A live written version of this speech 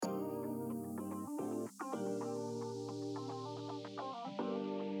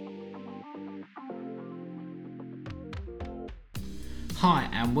Hi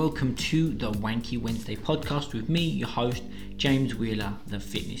and welcome to the Wanky Wednesday podcast with me, your host, James Wheeler, the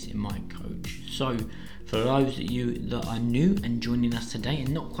Fitness in Mind Coach. So, for those of you that are new and joining us today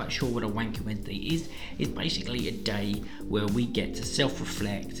and not quite sure what a Wanky Wednesday is, it's basically a day where we get to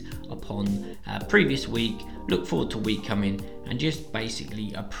self-reflect upon previous week, look forward to week coming, and just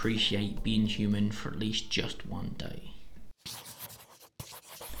basically appreciate being human for at least just one day.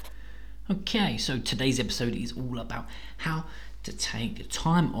 Okay, so today's episode is all about how to take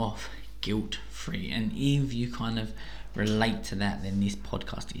time off guilt-free, and if you kind of relate to that, then this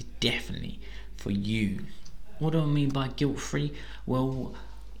podcast is definitely for you. What do I mean by guilt-free? Well,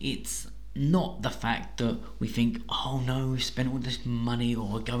 it's not the fact that we think, oh no, we've spent all this money,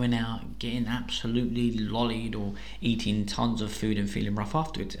 or going out getting absolutely lollied, or eating tons of food and feeling rough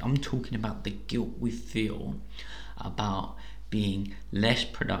afterwards. I'm talking about the guilt we feel about being less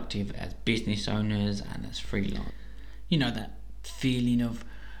productive as business owners and as freelancers. You know, that feeling of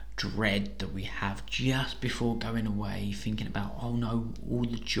dread that we have just before going away, thinking about, oh no, all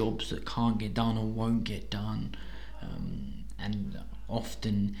the jobs that can't get done or won't get done, and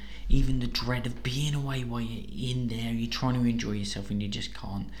often even the dread of being away while you're in there, you're trying to enjoy yourself and you just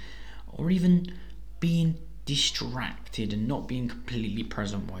can't, or even being distracted and not being completely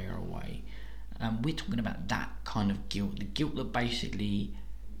present while you're away. We're talking about that kind of guilt, the guilt that basically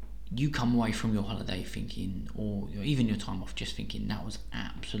you come away from your holiday thinking, or even your time off, just thinking that was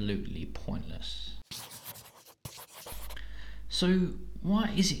absolutely pointless. So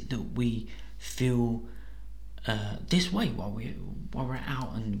why is it that we feel this way while we're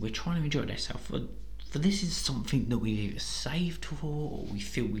out and we're trying to enjoy ourselves? For this is something that we've either saved for, or we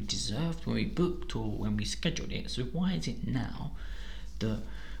feel we deserved when we booked, or when we scheduled it. So why is it now that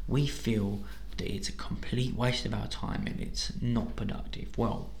we feel that it's a complete waste of our time and it's not productive?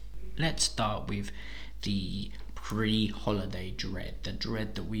 Well, let's start with the pre-holiday dread, the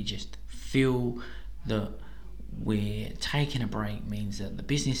dread that we just feel that we're taking a break means that the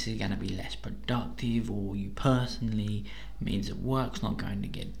business is going to be less productive, or you personally means that work's not going to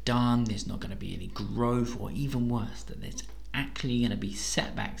get done, there's not going to be any growth, or even worse, that there's actually going to be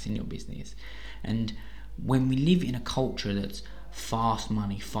setbacks in your business. And when we live in a culture that's fast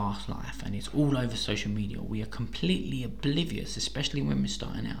money, fast life, and it's all over social media, we are completely oblivious, especially when we're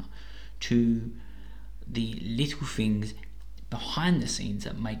starting out, to the little things behind the scenes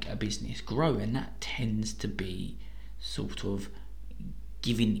that make a business grow, and that tends to be sort of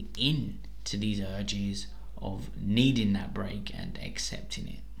giving in to these urges of needing that break and accepting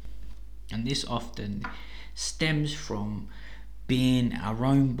it. And this often stems from being our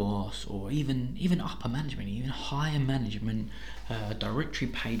own boss, or even upper management, even higher management, directory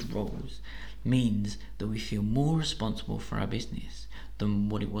paid roles, means that we feel more responsible for our business than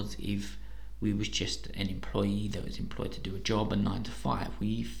what it was if we was just an employee that was employed to do a job, a 9 to 5.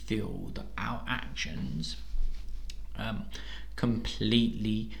 We feel that our actions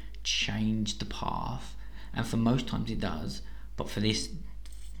completely change the path, and for most times it does, but for this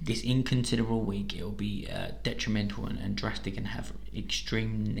inconsiderable week, it will be detrimental and drastic and have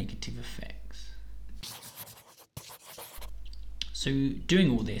extreme negative effects. So doing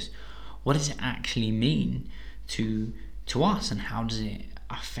all this, what does it actually mean to us, and how does it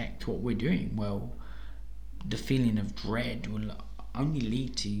affect what we're doing? Well, the feeling of dread will only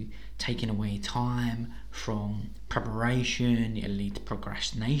lead to taking away time from preparation, it'll lead to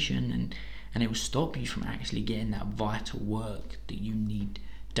procrastination, and it will stop you from actually getting that vital work that you need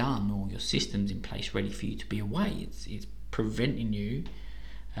done, or your systems in place ready for you to be away. It's preventing you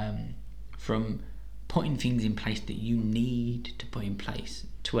from putting things in place that you need to put in place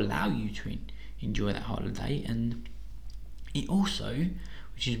to allow you to enjoy that holiday. And it also,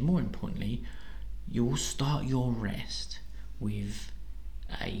 which is more importantly, you'll start your rest with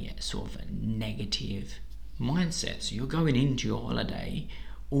a sort of a negative mindset. So you're going into your holiday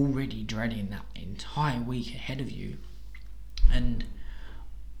already dreading that entire week ahead of you, and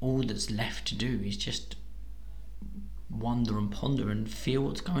all that's left to do is just wonder and ponder and feel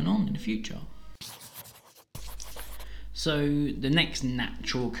what's going on in the future. So the next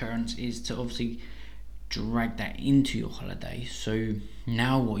natural occurrence is to obviously drag that into your holiday. So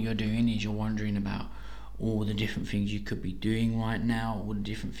now what you're doing is you're wondering about all the different things you could be doing right now, all the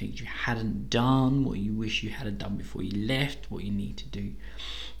different things you hadn't done, what you wish you had done before you left, what you need to do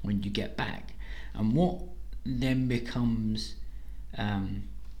when you get back. And what then becomes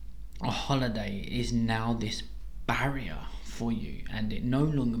a holiday is now this barrier for you, and it no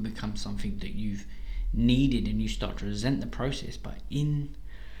longer becomes something that you've needed and you start to resent the process. But in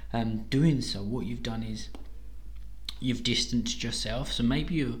doing so, what you've done is you've distanced yourself. So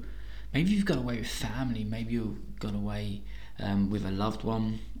maybe you've got away with family, maybe you've got away with a loved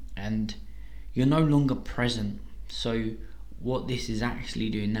one, and you're no longer present. So what this is actually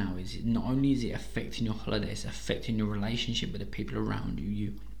doing now is, not only is it affecting your holiday, it's affecting your relationship with the people around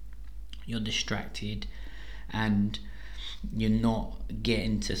you. You're distracted, and you're not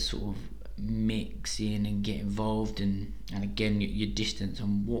getting to sort of mix in and get involved, and again you're distant.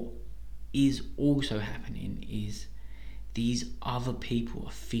 And what is also happening is these other people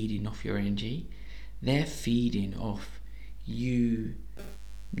are feeding off your energy. They're feeding off you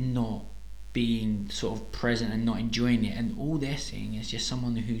not being sort of present and not enjoying it, and all they're seeing is just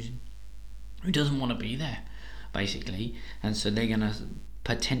someone who doesn't want to be there, basically. And so they're gonna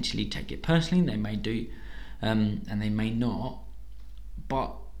potentially take it personally. They may do, and they may not,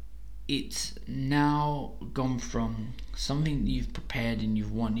 but it's now gone from something that you've prepared and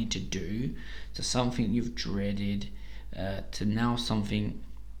you've wanted to do, to something you've dreaded, to now something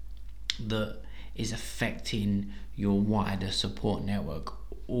that is affecting your wider support network,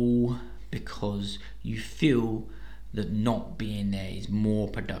 all because you feel that not being there is more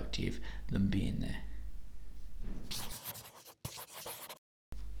productive than being there.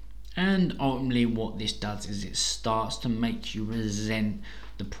 And ultimately what this does is it starts to make you resent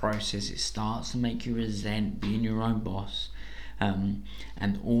the process. It starts to make you resent being your own boss, and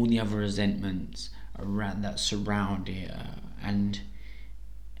all the other resentments around that surround it, and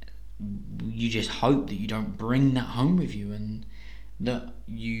you just hope that you don't bring that home with you, and that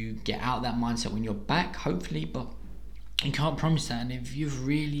you get out of that mindset when you're back, hopefully. But you can't promise that. And if you've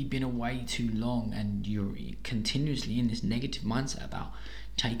really been away too long and you're continuously in this negative mindset about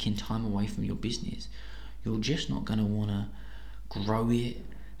taking time away from your business, you're just not going to want to grow it,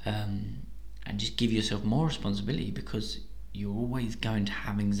 and just give yourself more responsibility, because you're always going to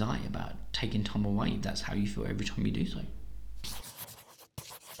have anxiety about taking time away. That's how you feel every time you do so.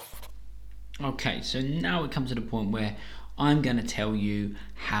 Okay, so now it comes to the point where I'm going to tell you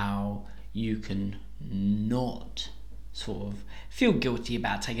how you can not sort of feel guilty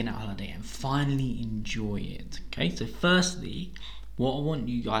about taking a holiday and finally enjoy it. Okay, so firstly, what I want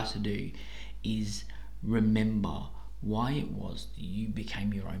you guys to do is remember why it was that you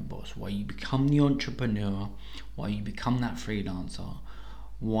became your own boss, why you become the entrepreneur, why you become that freelancer.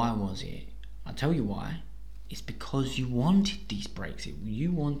 Why was it? I'll tell you why. It's because you wanted these breaks.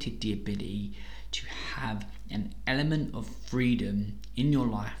 You wanted the ability to have an element of freedom in your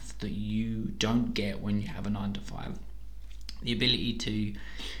life that you don't get when you have a 9 to 5. The ability to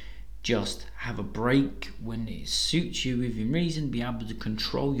just have a break when it suits you within reason, be able to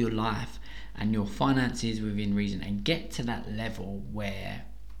control your life and your finances within reason, and get to that level where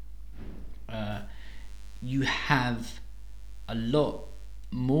you have a lot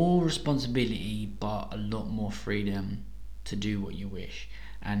more responsibility but a lot more freedom to do what you wish.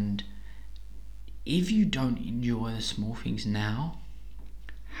 And if you don't enjoy the small things now,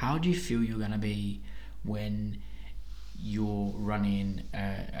 how do you feel you're going to be when you're running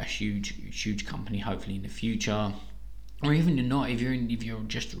a huge company, hopefully in the future? Or even you're not, if you're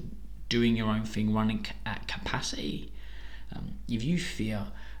just doing your own thing, running at capacity. If you fear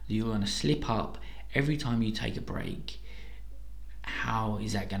that you're going to slip up every time you take a break, how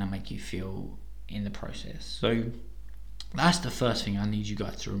is that going to make you feel in the process? So that's the first thing I need you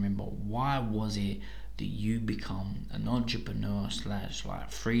guys to remember. Why was it that you become an entrepreneur /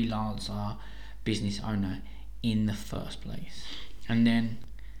 like freelancer, business owner in the first place? And then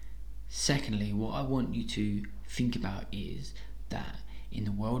secondly, what I want you to think about is that in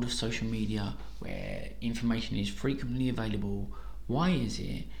the world of social media, where information is frequently available, why is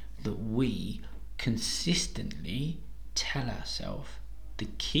it that we consistently tell ourselves the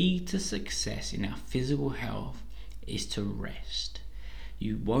key to success in our physical health is to rest?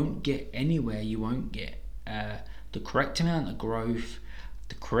 You won't get anywhere, you won't get the correct amount of growth,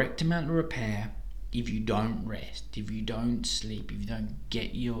 the correct amount of repair, if you don't rest, if you don't sleep, if you don't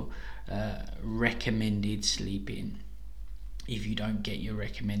get your recommended sleep in, if you don't get your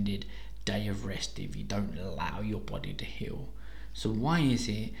recommended day of rest, if you don't allow your body to heal. So why is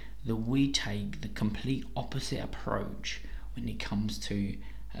it that we take the complete opposite approach when it comes to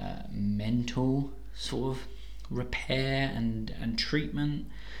mental sort of repair and treatment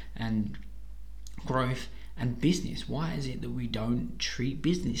and growth and business? Why is it that we don't treat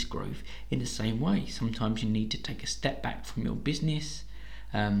business growth in the same way? Sometimes you need to take a step back from your business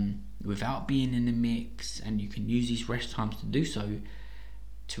without being in the mix, and you can use these rest times to do so,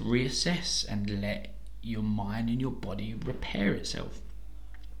 to reassess and let your mind and your body repair itself,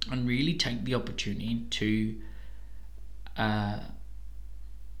 and really take the opportunity to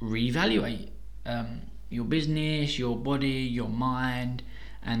reevaluate your business, your body, your mind,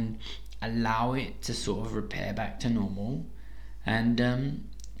 and allow it to sort of repair back to normal, and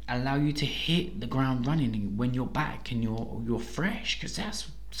allow you to hit the ground running when you're back and you're fresh, because that's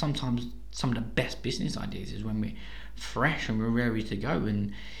sometimes some of the best business ideas is when we're fresh and we're ready to go.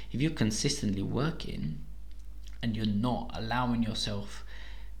 And if you're consistently working and you're not allowing yourself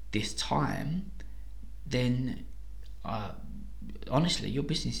this time, then honestly your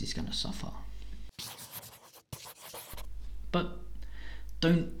business is going to suffer. But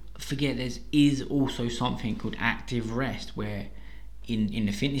don't forget, there is also something called active rest, where in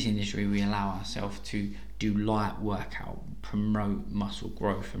the fitness industry we allow ourselves to do light workout, promote muscle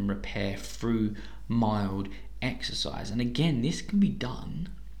growth and repair through mild exercise. And again, this can be done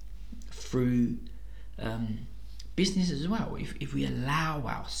through business as well. If we allow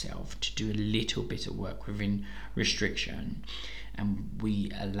ourselves to do a little bit of work within restriction, and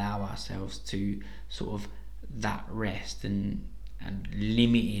we allow ourselves to sort of that rest and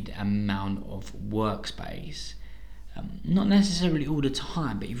limited amount of workspace, not necessarily all the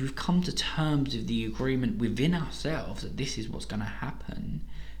time, but if we've come to terms with the agreement within ourselves that this is what's going to happen,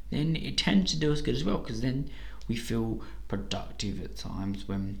 then it tends to do us good as well, because then we feel productive at times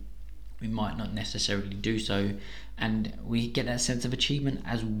when we might not necessarily do so, and we get that sense of achievement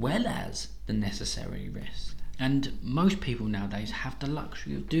as well as the necessary rest. And most people nowadays have the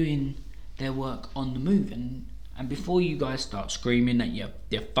luxury of doing their work on the move, and before you guys start screaming at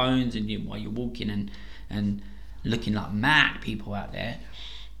your phones and while you're walking and looking like mad people out there,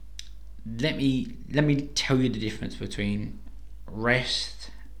 let me tell you the difference between rest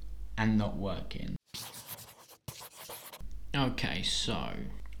and not working. Okay, so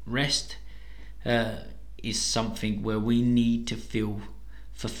rest is something where we need to feel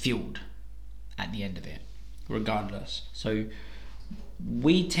fulfilled at the end of it, regardless. So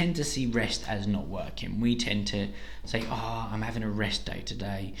we tend to see rest as not working. We tend to say, I'm having a rest day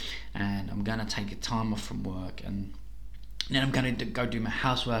today and I'm going to take a time off from work, and then I'm going to go do my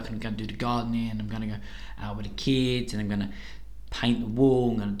housework, and I'm going to do the gardening, and I'm going to go out with the kids, and I'm going to paint the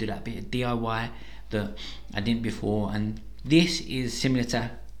wall, I'm going to do that bit of DIY that I didn't before. And this is similar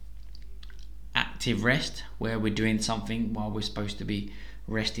to active rest, where we're doing something while we're supposed to be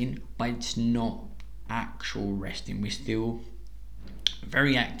resting, but it's not actual resting. We're still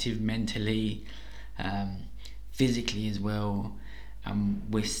very active mentally, physically as well.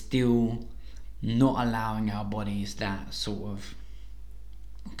 We're still not allowing our bodies that sort of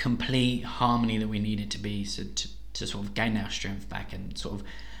complete harmony that we need it to be, so to sort of gain our strength back and sort of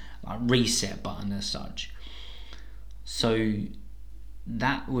like reset button as such. So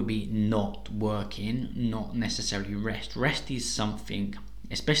that would be not working, not necessarily rest. Rest is something,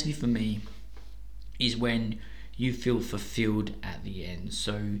 especially for me, is when you feel fulfilled at the end.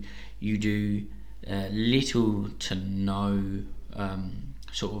 So you do little to no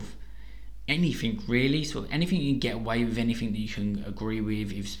sort of anything really, sort of anything you can get away with, anything that you can agree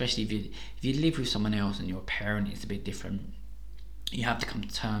with, especially if you live with someone else and you're a parent, it's a bit different. You have to come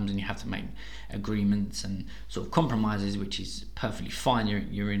to terms and you have to make agreements and sort of compromises, which is perfectly fine.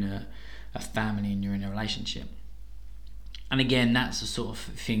 You're in a family and you're in a relationship. And again, that's the sort of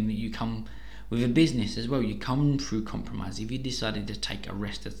thing that you come with a business as well. You come through compromise. If you decided to take a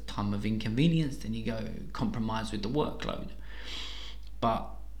rest at a time of inconvenience, then you go compromise with the workload. But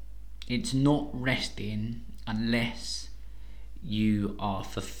it's not resting unless you are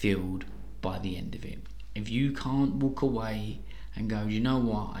fulfilled by the end of it. If you can't walk away and go, you know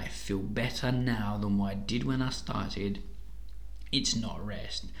what, I feel better now than what I did when I started, it's not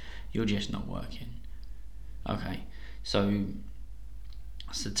rest. You're just not working. Okay, so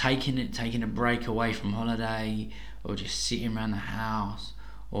taking a break away from holiday, or just sitting around the house,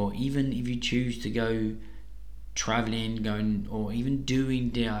 or even if you choose to go traveling, or even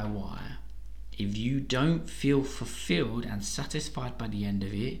doing DIY, if you don't feel fulfilled and satisfied by the end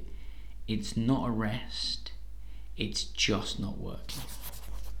of it, it's not a rest, it's just not working.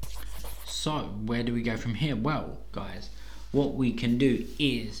 So where do we go from here? Well, guys, what we can do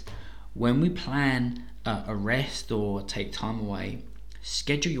is, when we plan a rest or take time away,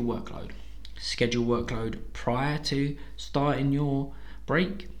 schedule your workload. Schedule workload prior to starting your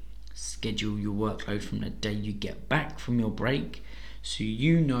break. Schedule your workload from the day you get back from your break, so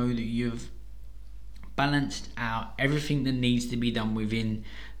you know that you've balanced out everything that needs to be done within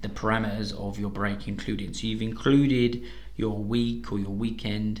the parameters of your break included. So you've included your week or your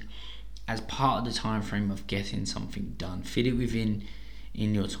weekend as part of the time frame of getting something done. Fit it within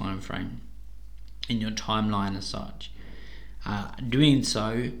in your time frame, in your timeline as such. Doing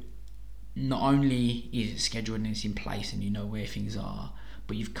so, not only is it scheduled and it's in place and you know where things are,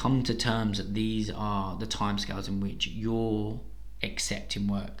 but you've come to terms that these are the timescales in which you're accepting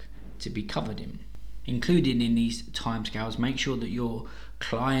work to be covered in. included in these timescales. Make sure that your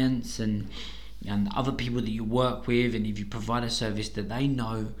clients and other people that you work with, and if you provide a service, that they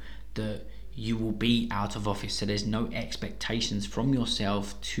know that you will be out of office, so there's no expectations from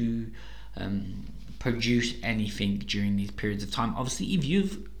yourself to produce anything during these periods of time. Obviously, if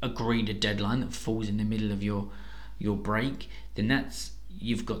you've agreed a deadline that falls in the middle of your break, then that's,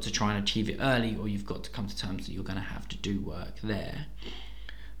 you've got to try and achieve it early, or you've got to come to terms that you're going to have to do work there.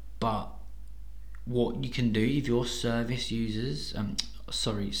 But what you can do, if your service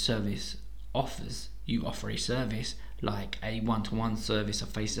offers, you offer a service like a one-to-one service, a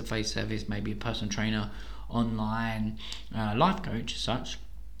face-to-face service, maybe a personal trainer, online, life coach, such,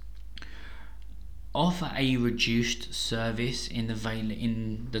 offer a reduced service in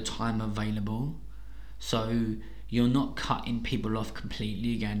the time available, so you're not cutting people off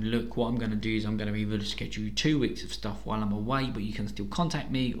completely. Again, look, what I'm going to do is I'm going to either schedule 2 weeks of stuff while I'm away, but you can still contact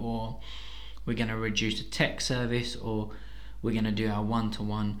me, or we're going to reduce the text service, or we're going to do our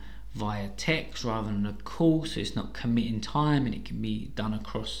one-to-one via text rather than a call, so it's not committing time and it can be done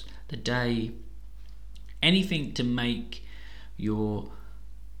across the day. Anything to make your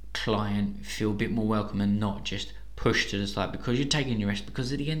client feel a bit more welcome and not just pushed to the side because you're taking your rest,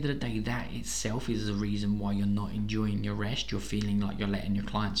 because at the end of the day, that itself is the reason why you're not enjoying your rest. You're feeling like you're letting your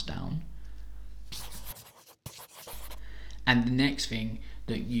clients down. And the next thing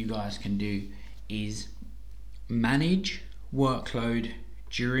that you guys can do is manage workload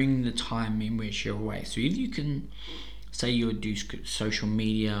during the time in which you're away. So if you can, say you do social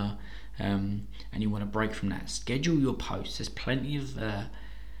media and you want to break from that, schedule your posts. There's plenty of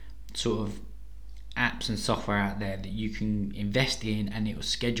sort of apps and software out there that you can invest in, and it will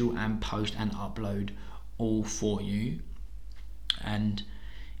schedule and post and upload all for you, and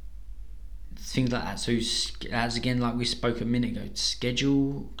things like that. So as again, like we spoke a minute ago,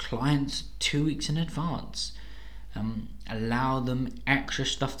 schedule clients 2 weeks in advance. Allow them extra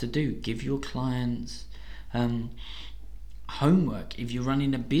stuff to do. Give your clients homework. If you're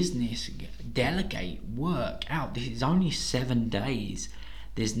running a business, delegate work out. This is only 7 days.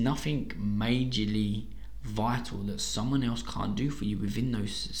 There's nothing majorly vital that someone else can't do for you within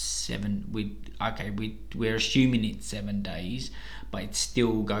those 7. We're assuming it's 7 days, but it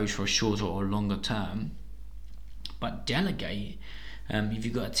still goes for a shorter or longer term. But delegate. If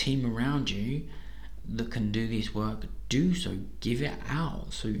you've got a team around you that can do this work, do so. Give it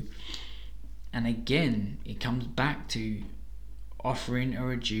out. So, and again, it comes back to offering a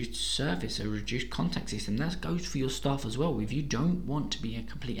reduced service, a reduced contact system. That goes for your staff as well. If you don't want to be a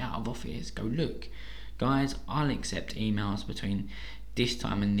complete out of office, go, look, guys, I'll accept emails between this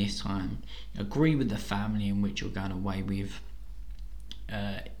time and this time. Agree with the family in which you're going away with,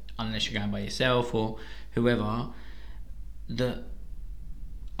 unless you're going by yourself or whoever, that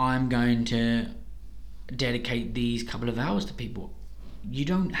I'm going to dedicate these couple of hours to people. You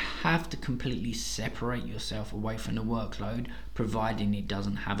don't have to completely separate yourself away from the workload, providing it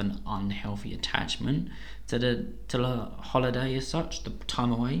doesn't have an unhealthy attachment to the holiday as such, the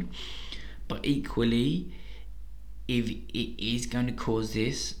time away. But equally, if it is going to cause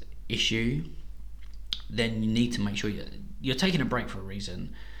this issue, then you need to make sure you're taking a break for a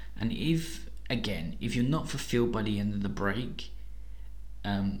reason. And if you're not fulfilled by the end of the break,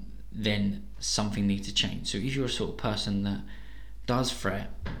 then something needs to change. So if you're a sort of person that does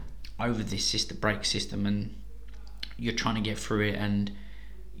fret over this break system, and you're trying to get through it, and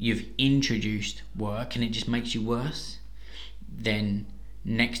you've introduced work and it just makes you worse, then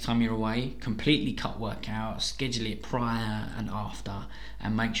next time you're away, completely cut work out, schedule it prior and after,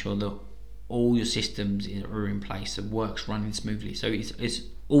 and make sure that all your systems are in place and work's running smoothly. So it's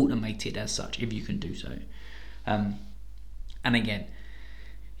automated as such, if you can do so. And again,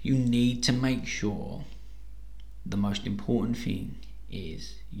 you need to make sure, the most important thing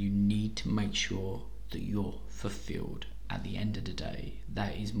is you need to make sure that you're fulfilled at the end of the day.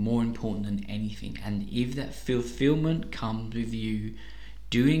 That is more important than anything. And if that fulfillment comes with you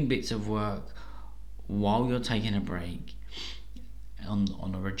doing bits of work while you're taking a break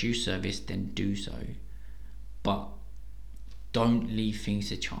on a reduced service, then do so. But don't leave things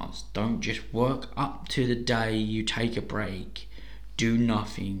to chance. Don't just work up to the day you take a break, do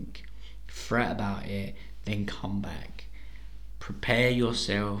nothing, fret about it, then come back. Prepare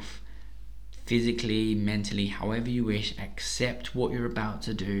yourself physically, mentally, however you wish. Accept what you're about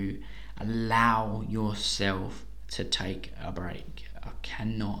to do. Allow yourself to take a break. I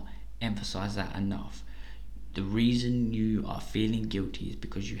cannot emphasize that enough. The reason you are feeling guilty is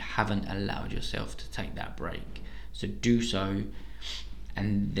because you haven't allowed yourself to take that break. So do so,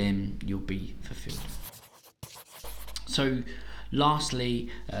 and then you'll be fulfilled. So lastly,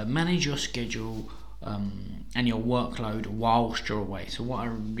 manage your schedule and your workload whilst you're away. So what I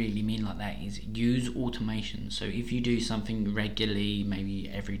really mean like that is use automation. So if you do something regularly, maybe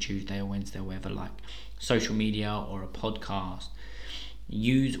every Tuesday or Wednesday or whatever, like social media or a podcast,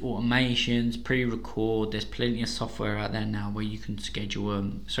 use automations, pre-record. There's plenty of software out there now where you can schedule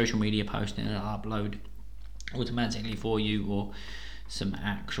a social media post and it'll upload automatically for you, or some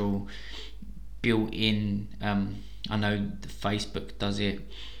actual built-in, I know the Facebook does it,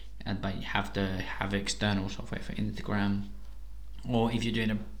 but you have to have external software for Instagram. Or if you're doing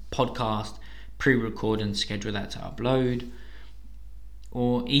a podcast, pre-record and schedule that to upload,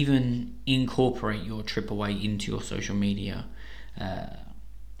 or even incorporate your trip away into your social media,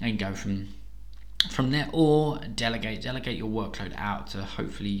 and go from there. Or delegate your workload out to,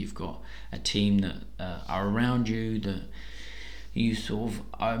 hopefully you've got a team that are around you that you sort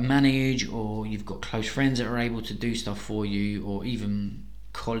of manage, or you've got close friends that are able to do stuff for you, or even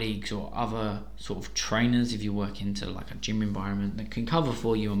colleagues or other sort of trainers if you work into like a gym environment that can cover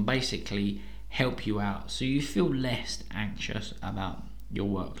for you and basically help you out so you feel less anxious about your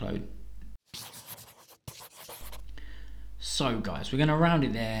workload. So guys, we're going to round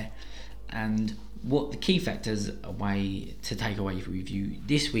it there, and what the key factors to take away with you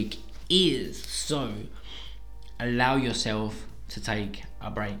this week is, so allow yourself to take a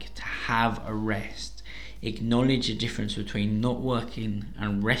break, to have a rest. Acknowledge the difference between not working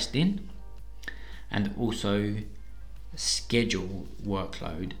and resting, and also schedule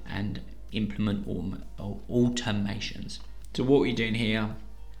workload and implement automations. So what we're doing here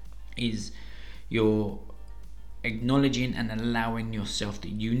is you're acknowledging and allowing yourself that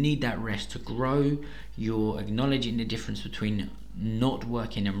you need that rest to grow. You're acknowledging the difference between not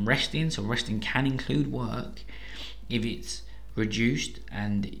working and resting. So resting can include work if it's reduced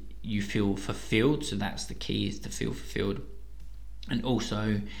and you feel fulfilled. So that's the key, is to feel fulfilled. And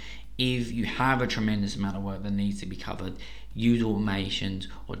also, if you have a tremendous amount of work that needs to be covered, use automations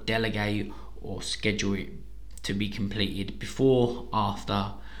or delegate or schedule it to be completed before,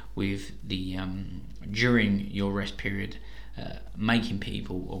 after, with the during your rest period, making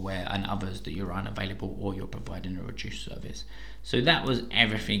people aware and others that you're unavailable or you're providing a reduced service. So that was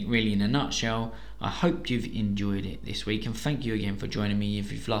everything really in a nutshell. I hope you've enjoyed it this week, and thank you again for joining me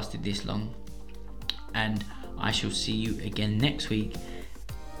if you've lasted this long, and I shall see you again next week.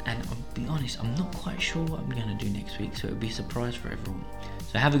 And I'll be honest, I'm not quite sure what I'm going to do next week, so it'll be a surprise for everyone.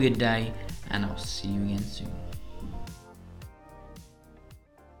 So have a good day, and I'll see you again soon.